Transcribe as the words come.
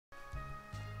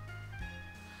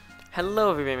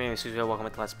Hello everybody, my name is SoulSilver. Welcome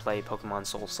to Let's Play Pokemon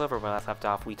SoulSilver. Where I left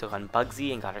off, we took on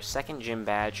Bugsy and got our second gym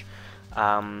badge.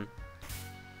 And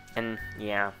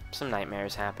yeah, some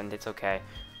nightmares happened. It's okay.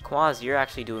 Quaz, you're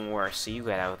actually doing worse, so you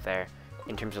get out there.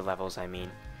 In terms of levels, I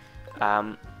mean.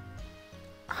 How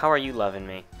are you loving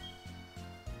me?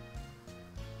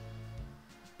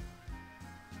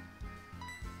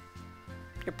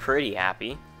 You're pretty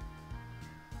happy.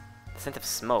 The scent of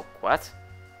smoke, what?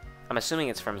 I'm assuming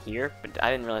it's from here, but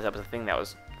I didn't realize that was a thing that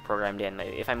was programmed in.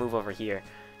 If I move over here,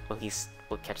 will he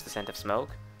catch the scent of smoke?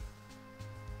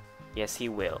 Yes, he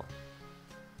will.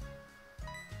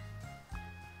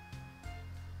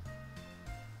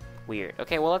 Weird.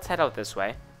 Okay, well, let's head out this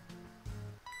way.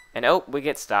 And oh, we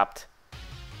get stopped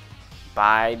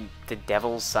by the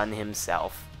devil's son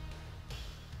himself.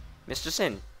 Mr.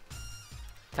 Sin,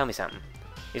 tell me something.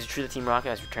 Is it true that Team Rocket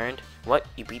has returned? What?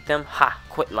 You beat them? Ha!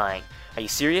 Quit lying. Are you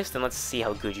serious? Then let's see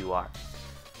how good you are.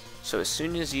 So as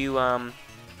soon as you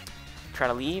try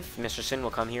to leave, Mr. Sin will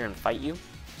come here and fight you.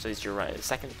 So it's your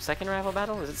second rival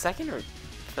battle? Is it second or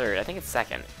third? I think it's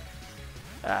second.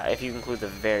 If you include the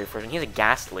very first one. He has a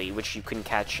Ghastly, which you can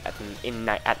catch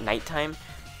at nighttime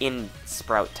in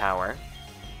Sprout Tower.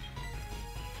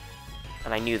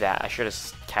 And I knew that. I should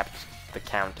have kept the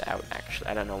count out, actually.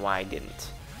 I don't know why I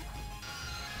didn't.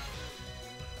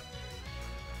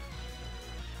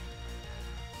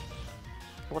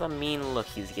 What a mean look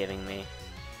he's giving me.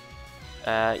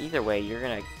 Either way, you're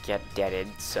gonna get deaded,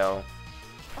 so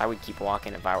I would keep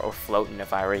walking if I were, or floating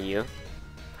if I were you.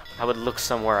 I would look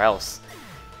somewhere else.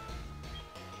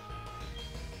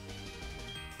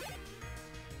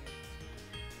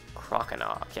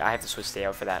 Croconaw. Okay, I have to switch stay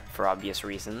out for that for obvious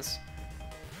reasons.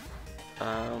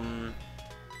 Does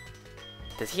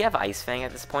he have Ice Fang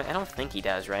at this point? I don't think he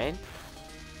does, right?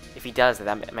 If he does,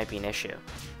 that might be an issue.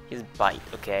 He has Bite,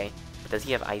 okay? But does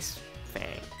he have Ice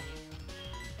Fang?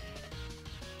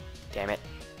 Damn it.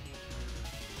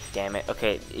 Damn it.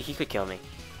 Okay, he could kill me.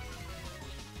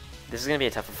 This is going to be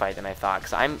a tougher fight than I thought,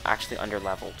 because I'm actually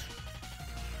under-leveled.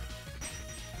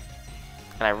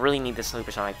 And I really need this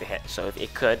Supersonic to hit, so if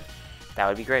it could, that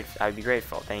would be great. I would be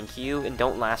grateful. Thank you. And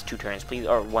don't last 2 turns, please,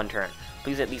 or 1 turn.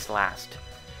 Please at least last.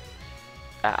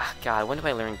 God, when do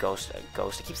I learn Ghost?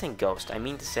 Ghost. I keep saying Ghost. I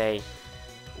mean to say,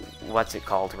 what's it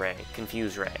called, Ray?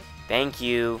 Confuse Ray. Thank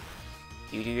you.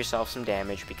 You do yourself some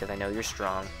damage because I know you're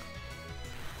strong.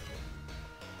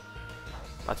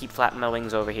 I'll keep flapping my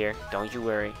wings over here. Don't you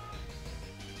worry.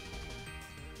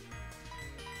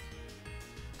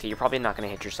 Okay, you're probably not going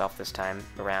to hit yourself this time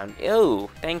around. Ew,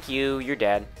 thank you. You're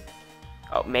dead.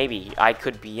 Oh, maybe. I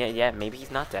could be. Yeah, maybe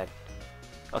he's not dead.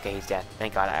 Okay, he's dead.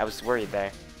 Thank God. I was worried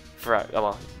there. Oh,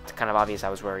 well, it's kind of obvious I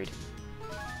was worried.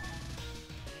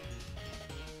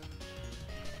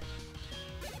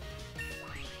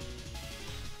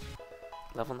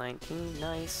 Level 19,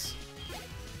 nice.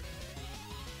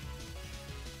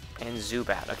 And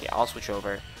Zubat. Okay, I'll switch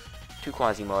over to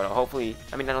Quasimodo. Hopefully,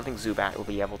 I mean, I don't think Zubat will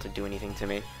be able to do anything to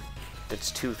me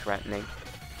that's too threatening.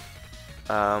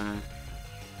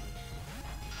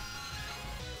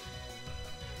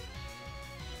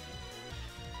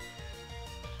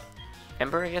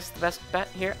 Ember, I guess, the best bet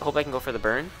here. I hope I can go for the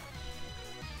burn.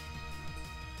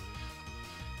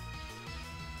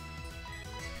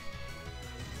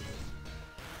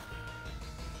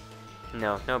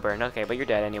 No, no burn. Okay, but you're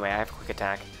dead anyway. I have a quick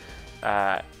attack.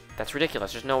 That's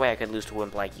ridiculous. There's no way I could lose to a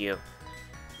wimp like you.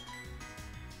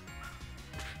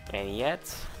 And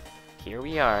yet, here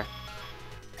we are.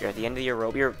 You're at the end of your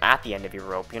rope. You're at the end of your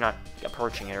rope. You're not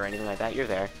approaching it or anything like that. You're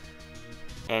there.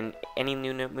 And any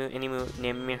new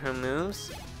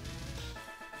moves?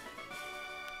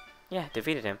 Yeah,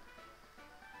 defeated him.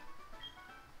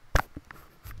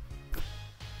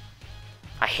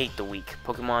 I hate the weak.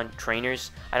 Pokemon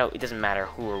trainers, it doesn't matter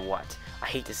who or what. I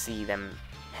hate to see them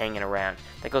hanging around.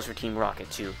 That goes for Team Rocket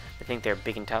too. They think they're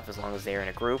big and tough as long as they're in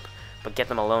a group, but get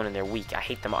them alone and they're weak. I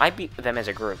hate them. I beat them as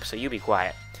a group, so you be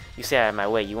quiet. You stay out of my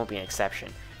way, you won't be an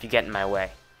exception. If you get in my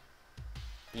way.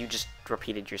 You just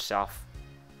repeated yourself,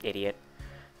 idiot.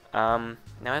 Now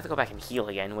I have to go back and heal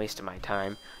again, wasting my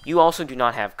time. You also do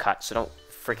not have Cut, so don't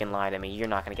freaking lie to me. You're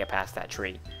not going to get past that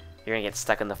tree. You're gonna get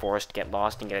stuck in the forest, get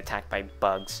lost, and get attacked by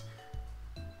bugs.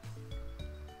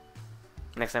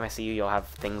 Next time I see you, you'll have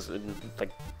things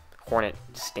like hornet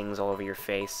stings all over your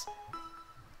face.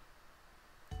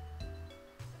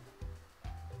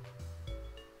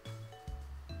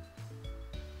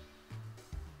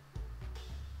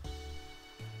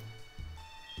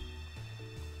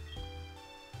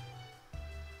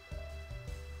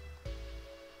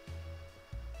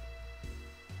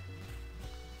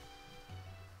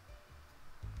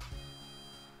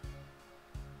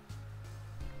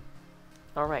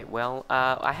 Alright, well,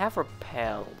 I have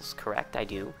repels, correct? I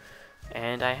do.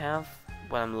 And I have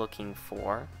what I'm looking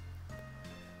for.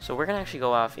 So we're gonna actually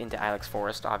go off into Ilex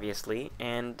Forest, obviously,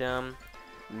 and,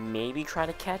 maybe try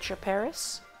to catch a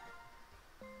Paris?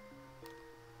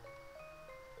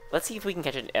 Let's see if we can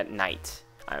catch it at night.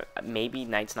 Maybe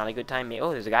night's not a good time.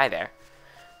 Oh, there's a guy there.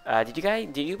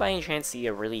 Did you by any chance see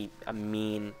a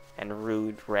mean and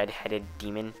rude red-headed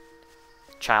demon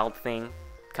child thing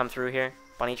come through here?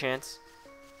 By any chance?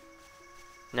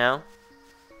 No?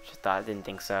 Didn't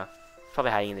think so.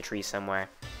 Probably hiding in the trees somewhere.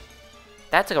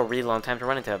 That took a really long time to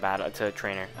run into a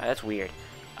trainer. That's weird.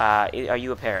 Are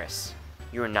you a Paris?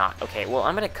 You're not. Okay, well,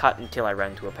 I'm gonna cut until I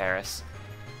run into a Paris.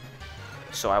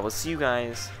 So I will see you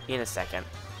guys in a second.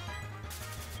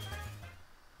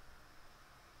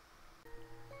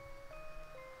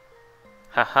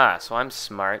 Haha, so I'm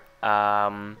smart.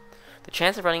 The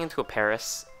chance of running into a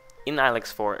Paris in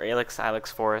Ilex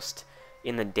Forest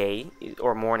in the day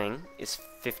or morning is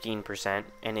 15%,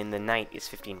 and in the night is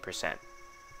 15%.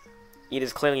 It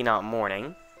is clearly not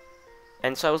morning,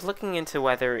 and so I was looking into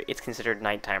whether it's considered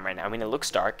nighttime right now. I mean, it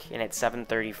looks dark, and it's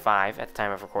 7:35 at the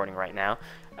time of recording right now.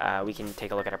 We can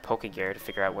take a look at our Pokegear to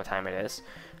figure out what time it is.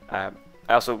 I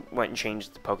also went and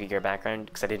changed the Pokegear background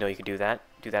because I didn't know you could do that.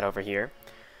 Do that over here.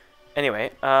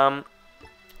 Anyway,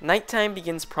 nighttime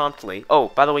begins promptly. Oh,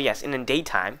 by the way, yes, in the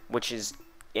daytime, which is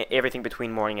everything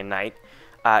between morning and night,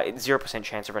 it's 0%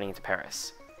 chance of running into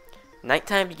Paris.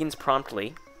 Nighttime begins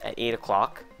promptly at 8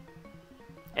 o'clock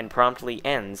and promptly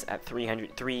ends at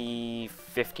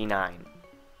 3:59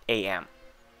 a.m.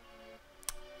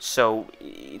 So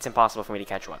it's impossible for me to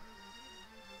catch one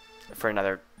for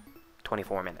another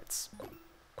 24 minutes.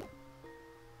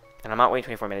 And I'm not waiting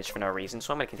 24 minutes for no reason,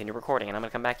 so I'm going to continue recording, and I'm going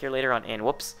to come back here later on, and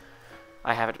whoops,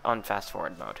 I have it on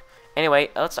fast-forward mode. Anyway,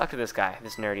 let's talk to this guy,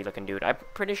 this nerdy-looking dude. I'm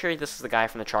pretty sure this is the guy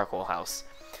from the charcoal house.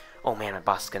 Oh man, my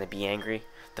boss is going to be angry.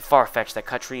 The Farfetch'd that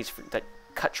cut trees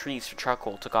for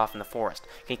charcoal took off in the forest.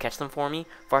 Can you catch them for me?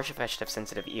 Farfetch'd have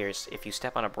sensitive ears. If you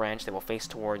step on a branch, they will face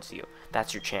towards you.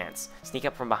 That's your chance. Sneak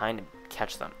up from behind and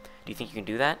catch them. Do you think you can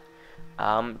do that?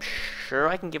 Sure,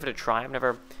 I can give it a try. I've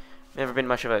never been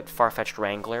much of a Farfetch'd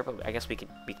wrangler, but I guess we could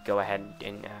go ahead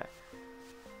and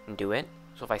do it.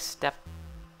 So if I step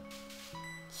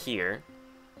here,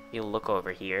 you'll look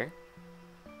over here.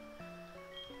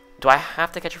 Do I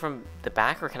have to catch her from the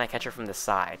back, or can I catch her from the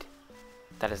side?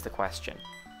 That is the question.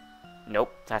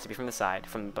 Nope, it has to be from the side,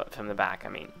 from the back, I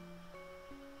mean.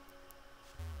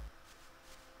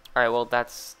 Alright, well,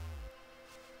 that's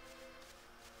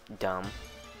dumb.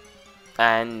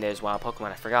 And there's wild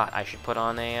Pokemon. I forgot. I should put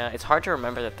on a... it's hard to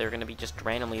remember that they're going to be just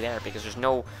randomly there because there's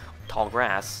no tall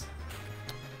grass.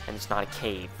 And it's not a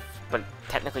cave. But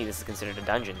technically this is considered a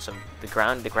dungeon. So the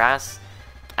grass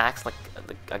acts like,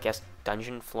 I guess,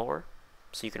 dungeon floor.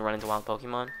 So you can run into wild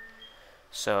Pokemon.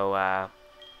 So,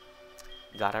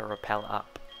 gotta rappel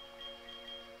up.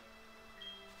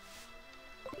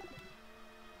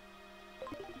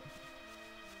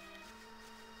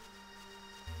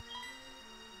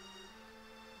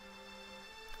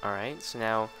 Alright, so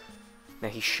now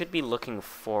he should be looking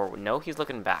forward. No, he's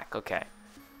looking back. Okay.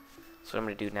 So what I'm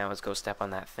going to do now is go step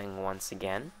on that thing once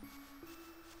again.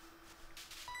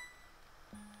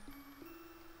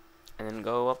 And then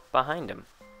go up behind him.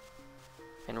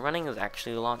 And running is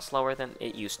actually a lot slower than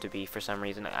it used to be for some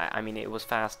reason. I mean, it was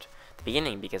fast at the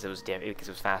beginning because it was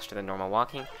faster than normal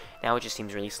walking. Now it just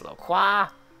seems really slow. Quah!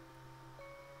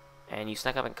 And you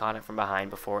snuck up and caught it from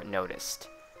behind before it noticed.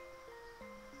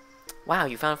 Wow,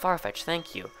 you found Farfetch,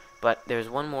 thank you. But there's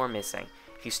one more missing.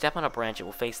 If you step on a branch, it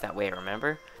will face that way,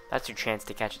 remember? That's your chance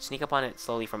to catch it. Sneak up on it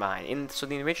slowly from behind. So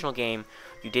in the original game,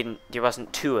 there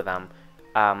wasn't two of them.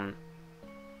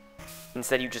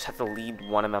 Instead, you just have to lead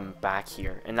one of them back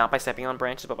here. And not by stepping on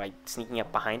branches, but by sneaking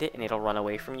up behind it, and it'll run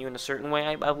away from you in a certain way,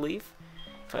 I believe.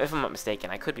 If I'm not mistaken.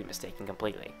 I could be mistaken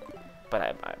completely.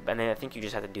 But then I think you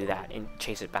just have to do that and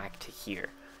chase it back to here,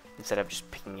 instead of just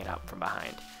picking it up from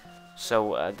behind.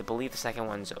 So, I believe the second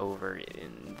one's over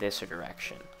in this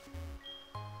direction.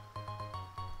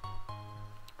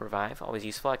 Revive, always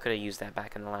useful. I could have used that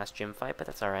back in the last gym fight, but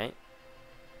that's alright.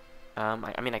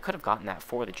 I mean, I could have gotten that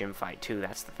for the gym fight, too.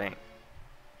 That's the thing.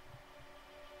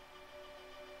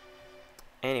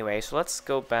 Anyway, so let's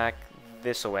go back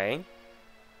this way.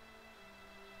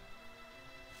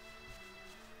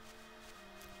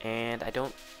 And I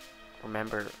don't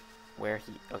remember where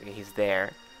he... Okay, he's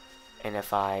there. And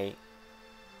if I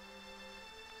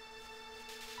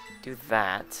do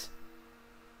that,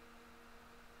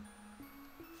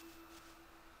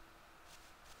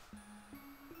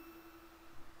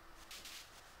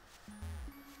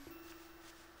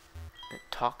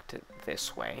 talk to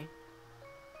this way.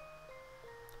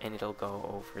 And it'll go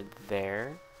over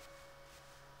there.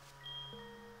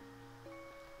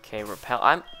 Okay, repel.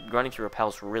 I'm running through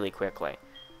repels really quickly.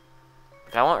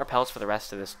 Like, I want repels for the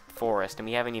rest of this forest, and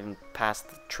we haven't even passed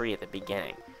the tree at the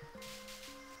beginning.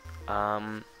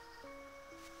 So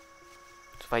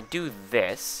if I do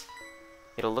this,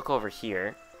 it'll look over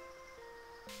here.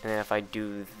 And then if I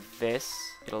do this,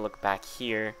 it'll look back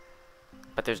here.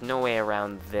 But there's no way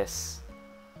around this.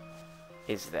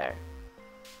 Is there?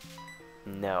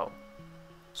 No.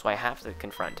 So I have to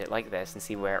confront it like this and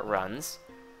see where it runs.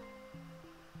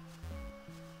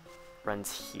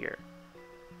 Runs here.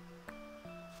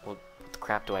 Well, what the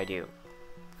crap do I do?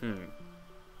 Well,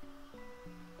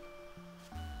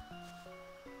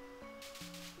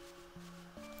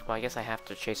 I guess I have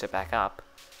to chase it back up.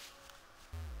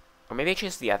 Or maybe I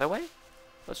chase it the other way?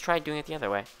 Let's try doing it the other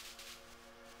way.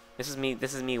 This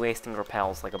is me wasting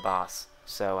repels like a boss.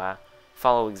 So,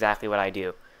 follow exactly what I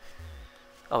do.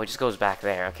 Oh, it just goes back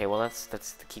there. Okay, well,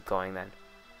 let's keep going then.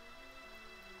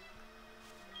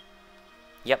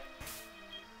 Yep.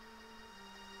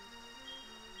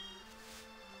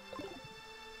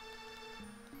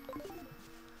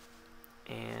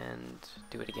 And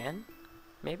do it again,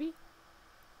 maybe?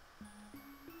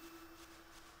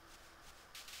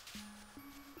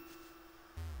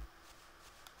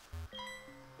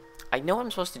 I know what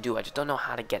I'm supposed to do, I just don't know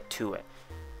how to get to it.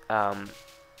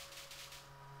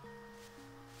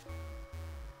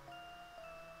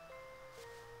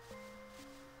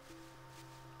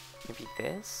 Maybe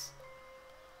this?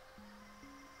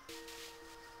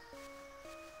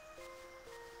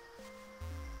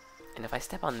 And if I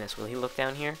step on this, will he look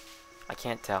down here? I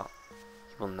can't tell.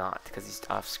 He will not, because he's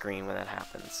off screen when that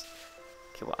happens.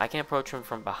 Okay, well, I can approach him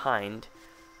from behind,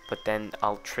 but then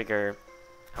I'll trigger...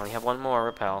 I only have one more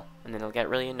repel, and then it'll get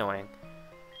really annoying.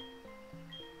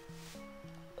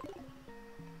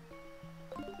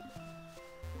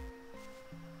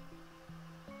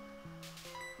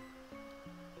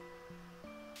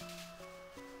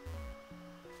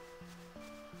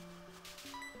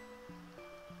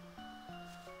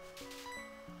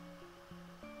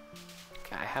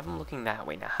 Okay, I have him looking that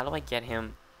way now. How do I get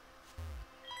him?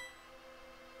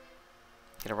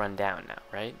 Gonna run down now,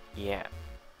 right? Yeah.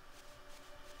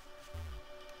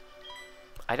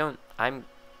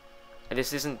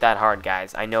 This isn't that hard,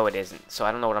 guys. I know it isn't, so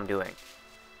I don't know what I'm doing.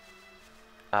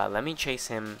 Let me chase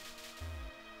him.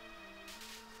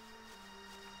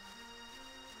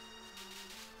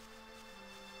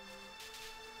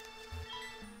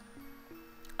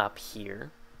 Up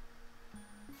here.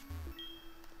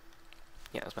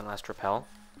 Yeah, that's my last repel.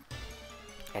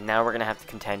 And now we're gonna have to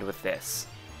contend with this.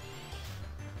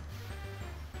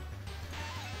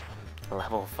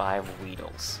 Level 5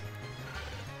 Weedles.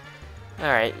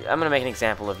 Alright, I'm gonna make an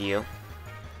example of you.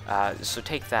 So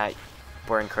take that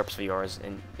boring corpse of yours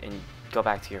and go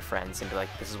back to your friends and be like,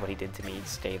 this is what he did to me,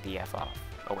 stay the F off.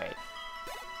 Away.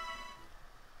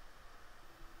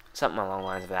 Something along the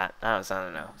lines of that. I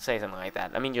don't know. Say something like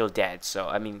that. I mean, you're dead, so,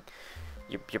 I mean,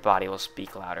 your body will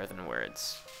speak louder than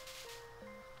words.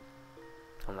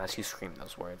 Unless you scream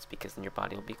those words, because then your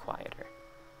body will be quieter.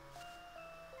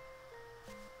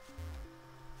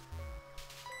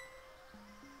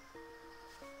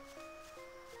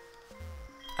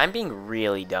 I'm being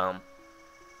really dumb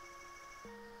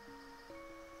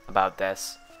about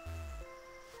this.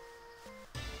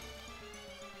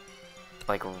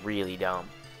 Like, really dumb.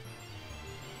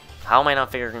 How am I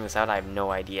not figuring this out? I have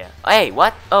no idea. Hey,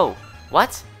 what? Oh,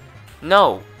 what?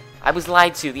 No. I was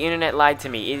lied to. The internet lied to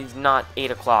me. It is not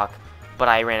 8 o'clock, but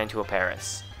I ran into a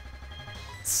Paris.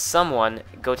 Someone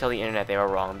go tell the internet they were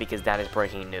wrong, because that is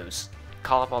breaking news.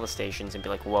 Call up all the stations and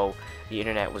be like, whoa, the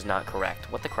internet was not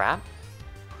correct. What the crap?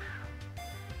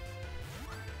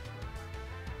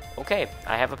 Okay,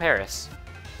 I have a Paris.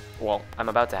 Well, I'm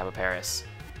about to have a Paris.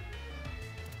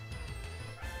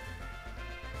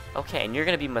 Okay, and you're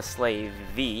gonna be my slave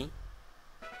V.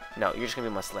 No, you're just gonna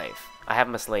be my slave. I have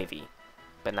my slavey,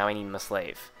 but now I need my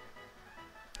slave.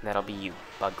 And that'll be you,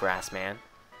 Buggrass Man.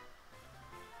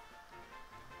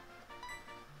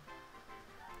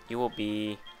 You will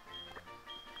be...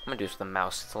 I'm gonna do this with a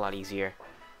mouse, it's a lot easier.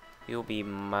 You'll be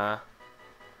my...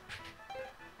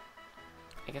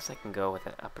 I guess I can go with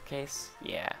an uppercase.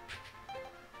 Yeah.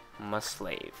 My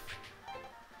slave.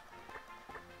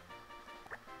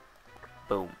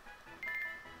 Boom.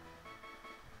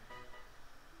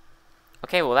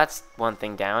 Okay, well that's one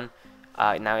thing down.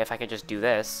 Now if I could just do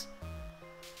this.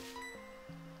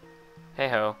 Hey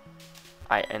ho.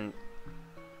 I'm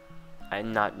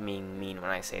not being mean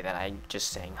when I say that. I'm just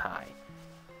saying hi.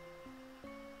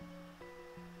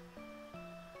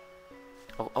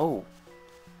 Oh, oh.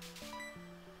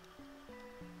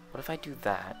 What if I do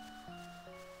that?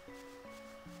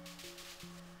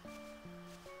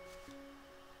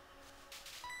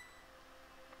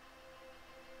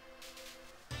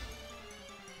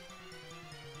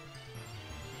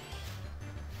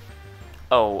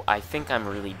 Oh, I think I'm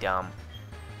really dumb.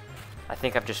 I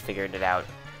think I've just figured it out.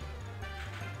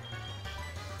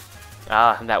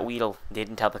 Ah, that Weedle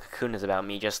didn't tell the Kakunas about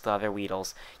me, just the other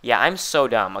Weedles. Yeah, I'm so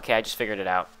dumb. Okay, I just figured it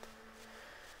out.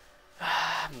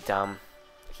 I'm dumb.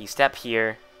 You step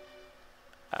here,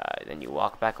 then you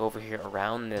walk back over here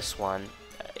around this one,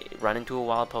 run into a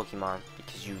wild Pokemon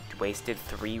because you wasted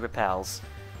 3 repels.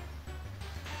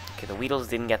 Okay, the Weedles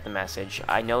didn't get the message.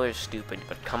 I know they're stupid,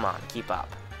 but come on, keep up.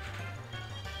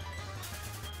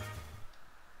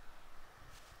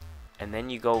 And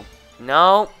then you go,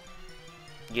 no,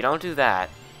 you don't do that.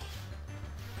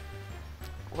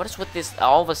 What is with this?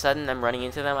 All of a sudden, I'm running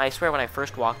into them. I swear, when I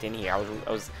first walked in here, I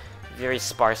was very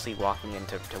sparsely walking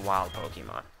into wild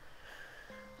Pokemon.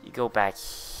 You go back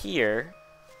here,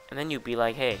 and then you'd be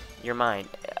like, hey, you're mine.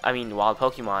 I mean, wild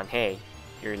Pokemon, hey,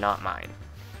 you're not mine.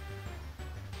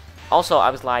 Also,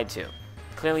 I was lied to.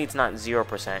 Clearly, it's not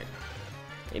 0%.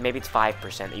 Maybe it's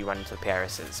 5% that you run into the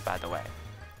Parises, by the way.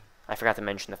 I forgot to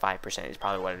mention the 5% is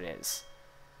probably what it is.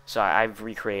 So I've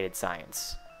recreated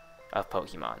science of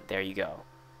Pokemon. There you go.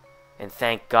 And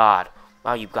thank God.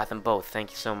 Wow, you got them both.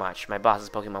 Thank you so much. My boss's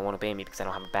Pokemon won't obey me because I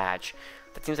don't have a badge.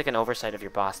 That seems like an oversight of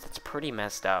your boss. That's pretty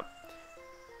messed up.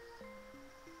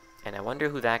 And I wonder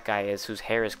who that guy is whose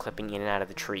hair is clipping in and out of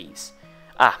the trees.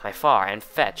 Ah, my far and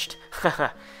fetched. Haha.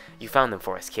 You found them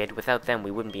for us, kid. Without them,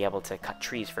 we wouldn't be able to cut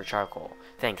trees for charcoal.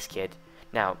 Thanks, kid.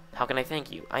 Now, how can I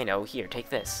thank you? I know. Here, take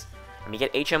this. And we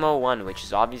get HM01, which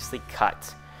is obviously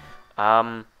cut.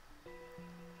 That's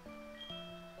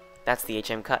the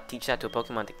HM cut. Teach that to a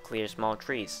Pokemon to clear small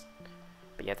trees.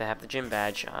 But you have to have the gym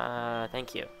badge.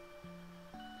 Thank you.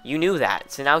 You knew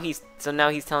that. So now he's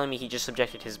telling me he just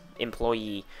subjected his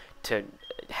employee to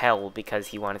hell because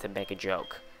he wanted to make a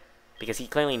joke. Because he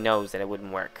clearly knows that it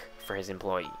wouldn't work for his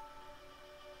employee.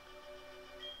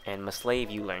 And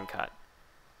Muslave, you learn cut.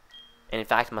 And in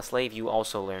fact, Muslave, you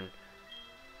also learn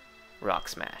Rock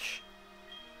Smash.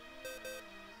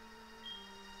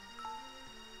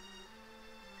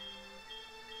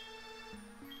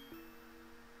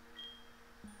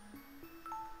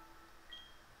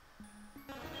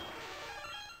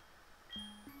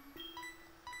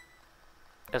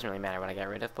 Doesn't really matter what I got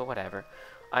rid of, but whatever.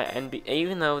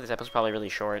 Even though this episode's probably really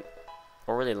short,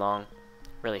 or really long,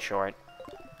 really short,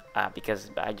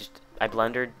 because I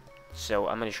blundered. So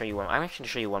I'm gonna show you one. I'm actually gonna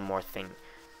show you one more thing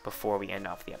before we end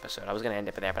off the episode. I was gonna end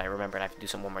it there, but I remembered I have to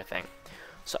do one more thing.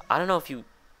 So I don't know if you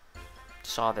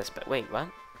saw this, but wait, what?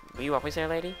 Were you always there,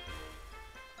 lady?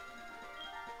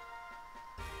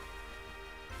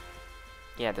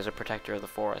 Yeah, there's a protector of the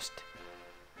forest.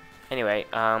 Anyway,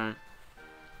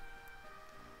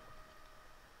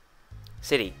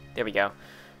 city. There we go.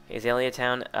 Azalea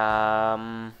Town.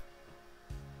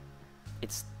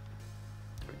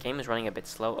 The game is running a bit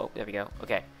slow. Oh, there we go.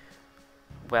 Okay.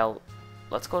 Well,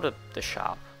 let's go to the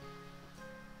shop.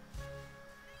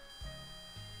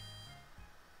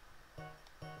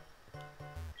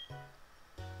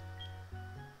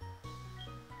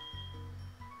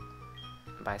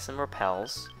 Buy some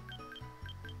repels.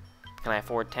 Can I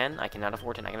afford 10? I cannot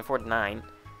afford 10. I can afford 9.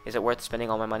 Is it worth spending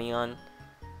all my money on?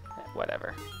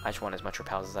 Whatever. I just want as much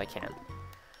repels as I can.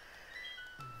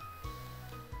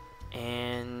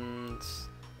 And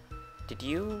did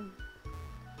you?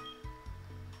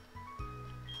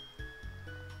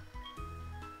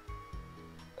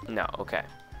 No, okay.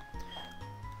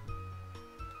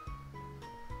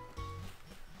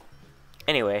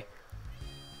 Anyway,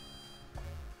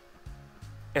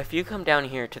 if you come down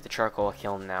here to the charcoal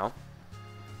kiln now,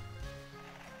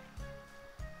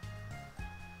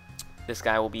 this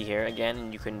guy will be here again,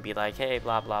 and you can be like, hey,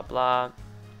 blah, blah, blah,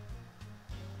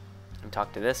 and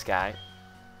talk to this guy,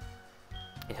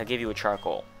 and he'll give you a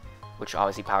charcoal, which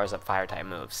obviously powers up fire-type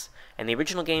moves. In the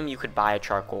original game, you could buy a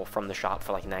charcoal from the shop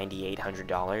for like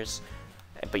 $9,800,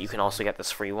 but you can also get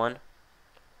this free one,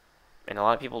 and a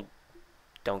lot of people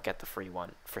don't get the free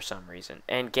one for some reason.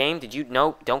 And game, did you?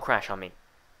 No, don't crash on me.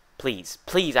 Please,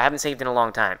 please, I haven't saved in a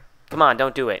long time. Come on,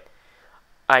 don't do it.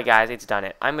 Alright guys, it's done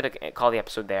it. I'm going to call the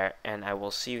episode there, and I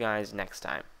will see you guys next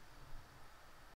time.